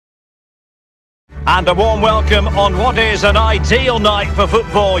And a warm welcome on what is an ideal night for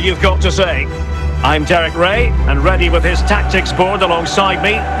football, you've got to say. I'm Derek Ray, and ready with his tactics board alongside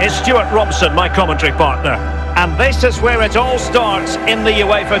me is Stuart Robson, my commentary partner. And this is where it all starts in the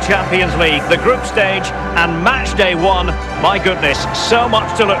UEFA Champions League, the group stage and match day one. My goodness, so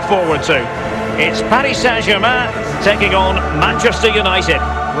much to look forward to. It's Paris Saint-Germain taking on Manchester United.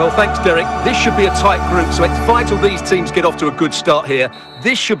 Well, thanks, Derek. This should be a tight group, so it's vital these teams get off to a good start here.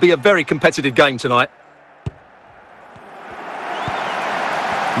 This should be a very competitive game tonight.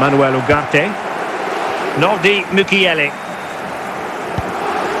 Manuel Ugarte. Nordi Mukiele.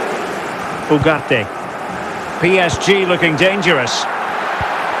 Ugarte. PSG looking dangerous.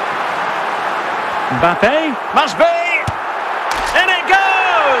 Mbappe. Must be! In it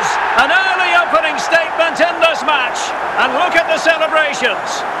goes! An early opening statement in this match. And look at the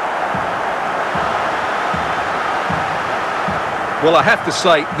celebrations. Well, I have to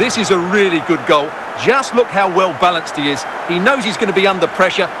say, this is a really good goal. Just look how well balanced he is. He knows he's going to be under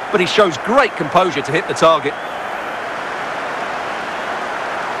pressure, but he shows great composure to hit the target.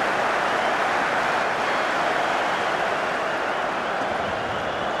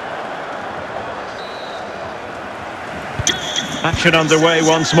 Action underway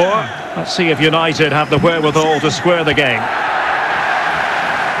once more. Let's see if United have the wherewithal to square the game.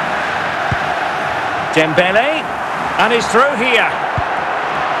 Dembele, and he's through here.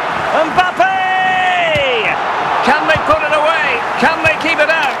 Mbappe! Can they put it away? Can they keep it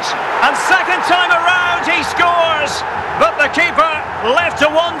out? And second time around he scores! But the keeper left to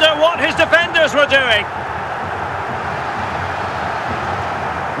wonder what his defenders were doing.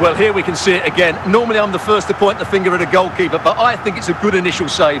 Well, here we can see it again. Normally I'm the first to point the finger at a goalkeeper, but I think it's a good initial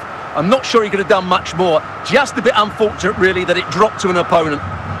save. I'm not sure he could have done much more. Just a bit unfortunate, really, that it dropped to an opponent.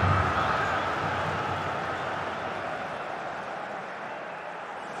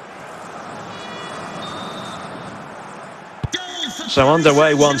 So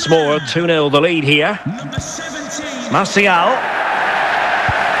underway once more, 2-0 the lead here. Martial.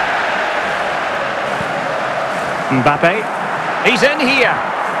 Mbappe. He's in here.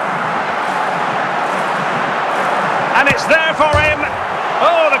 And it's there for him.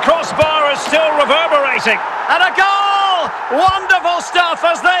 Oh, the crossbar is still reverberating. And a goal! Wonderful stuff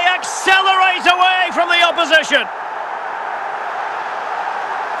as they accelerate away from the opposition.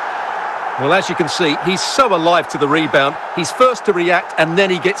 Well, as you can see, he's so alive to the rebound. He's first to react and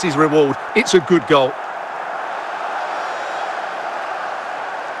then he gets his reward. It's a good goal.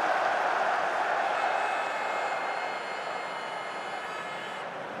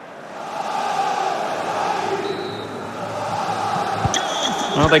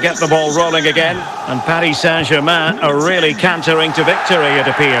 Well, they get the ball rolling again, and Paris Saint-Germain are really cantering to victory, it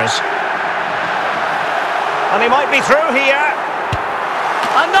appears. And he might be through here.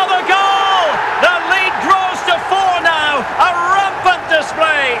 Another goal! The lead grows to 4 now. A rampant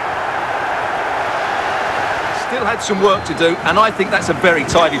display. Still had some work to do, and I think that's a very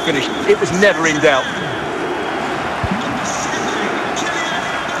tidy finish. It was never in doubt.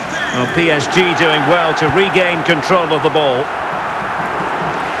 Well, PSG doing well to regain control of the ball.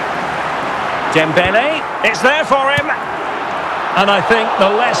 Dembele, it's there for him. And I think the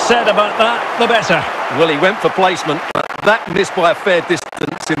less said about that, the better. Well, he went for placement, but that missed by a fair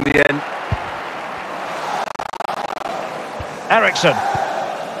distance in the end. Ericsson.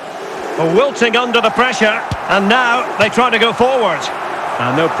 Wilting under the pressure, and now they try to go forward.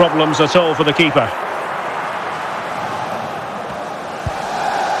 And no problems at all for the keeper.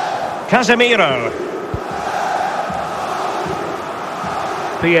 Casemiro.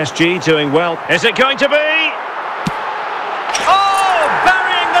 PSG doing well. Is it going to be? Oh,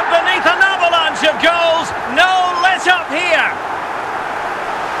 burying them beneath an avalanche of goals. No let up here.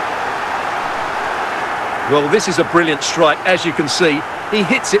 Well, this is a brilliant strike, as you can see. He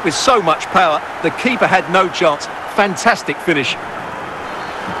hits it with so much power. The keeper had no chance. Fantastic finish.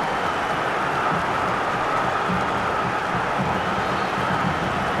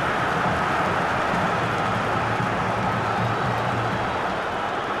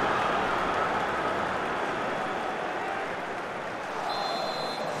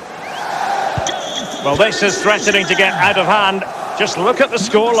 Well, this is threatening to get out of hand. Just look at the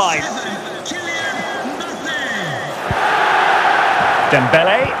scoreline.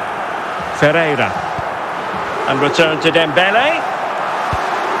 Dembele. Ferreira. And return to Dembele.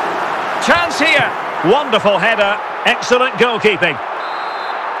 Chance here. Wonderful header. Excellent goalkeeping.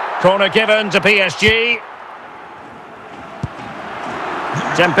 Corner given to PSG.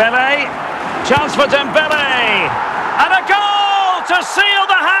 Dembele. Chance for Dembele. And a goal to seal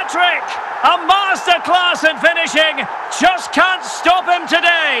the hat-trick. A masterclass in finishing. Just can't stop him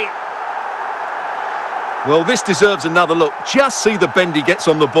today. Well, this deserves another look. Just see the bend he gets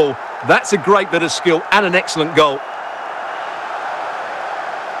on the ball. That's a great bit of skill and an excellent goal.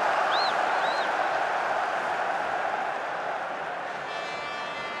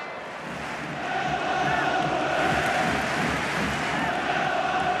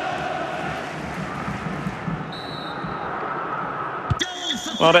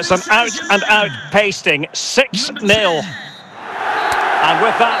 Well, it's an out-and-out pasting, 6-0. And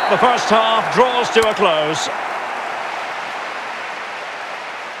with that, the first half draws to a close.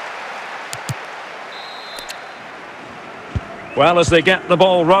 Well, as they get the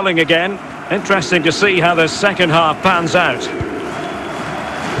ball rolling again, interesting to see how the second half pans out.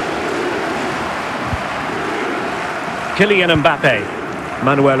 Kylian Mbappe,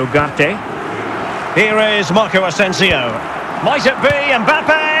 Manuel Ugarte. Here is Marco Asensio. Might it be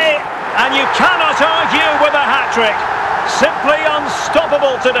Mbappe? And you cannot argue with a hat-trick. Simply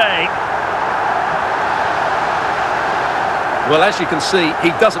unstoppable today. Well, as you can see, he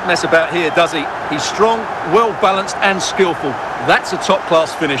doesn't mess about here, does he? He's strong, well-balanced and skillful. That's a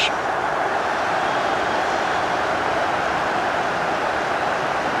top-class finish.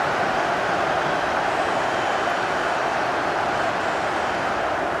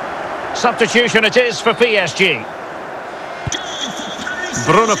 Substitution it is for PSG.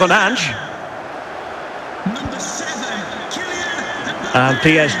 Bruno Fernandes. And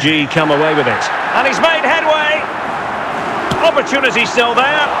PSG come away with it. And he's made headway. Opportunity still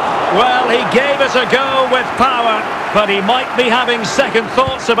there. Well, he gave it a go with power, but he might be having second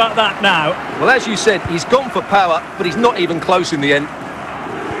thoughts about that now. Well, as you said, he's gone for power, but he's not even close in the end.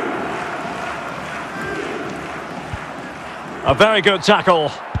 A very good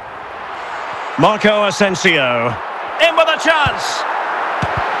tackle. Marco Asensio. In with a chance.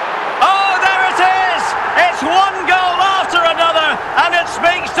 Oh, there it is! It's one goal after another, and it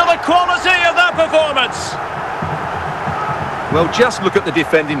speaks to the quality of that performance. Well, just look at the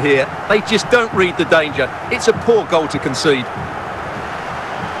defending here. They just don't read the danger. It's a poor goal to concede.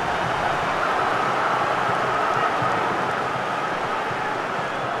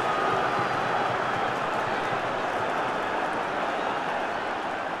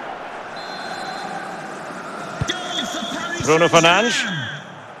 Bruno Fernandes.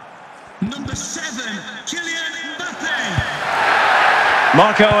 Number 7, Kylian Mbappe.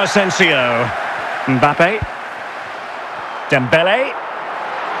 Marco Asensio. Mbappe. Dembele.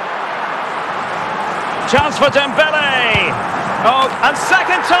 Chance for Dembele. Oh, and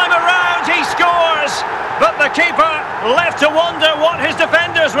second time around he scores. But the keeper left to wonder what his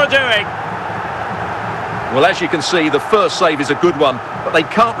defenders were doing. Well, as you can see, the first save is a good one, but they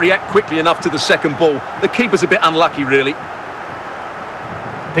can't react quickly enough to the second ball. The keeper's a bit unlucky, really.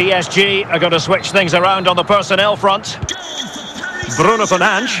 PSG are going to switch things around on the personnel front. Bruno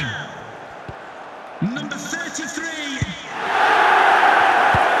Fernandes. Number 33.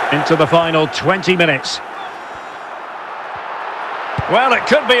 Into the final 20 minutes. Well, it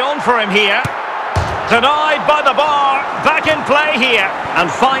could be on for him here. Denied by the bar. Back in play here. And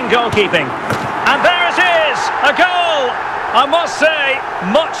fine goalkeeping. And there it is! A goal! I must say,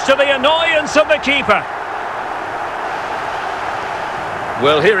 much to the annoyance of the keeper.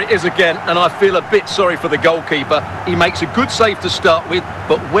 Well, here it is again, and I feel a bit sorry for the goalkeeper. He makes a good save to start with,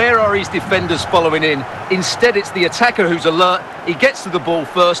 but where are his defenders following in? Instead, it's the attacker who's alert. He gets to the ball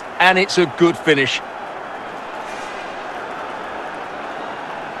first, and it's a good finish.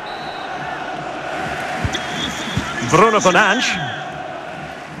 Bruno Fernandes.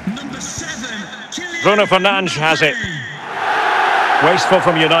 Number 7, Kylian Bruno Fernandes has it. Wasteful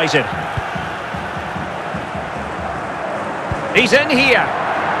from United. He's in here.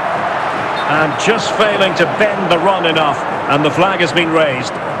 And just failing to bend the run enough. And the flag has been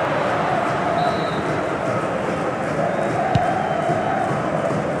raised.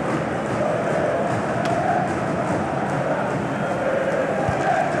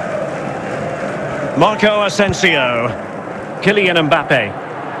 Marco Asensio. Kylian Mbappe.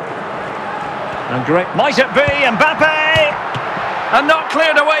 And great. Might it be Mbappe? And not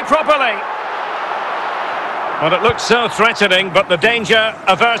cleared away properly. Well, it looked so threatening, but the danger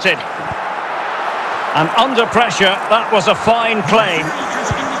averted. And under pressure, that was a fine claim.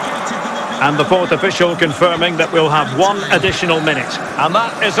 And the fourth official confirming that we'll have one additional minute. And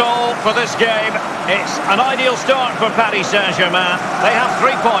that is all for this game. It's an ideal start for Paris Saint-Germain. They have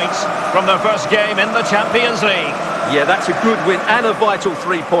 3 points from their first game in the Champions League. Yeah, that's a good win and a vital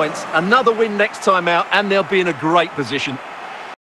 3 points. Another win next time out, and they'll be in a great position.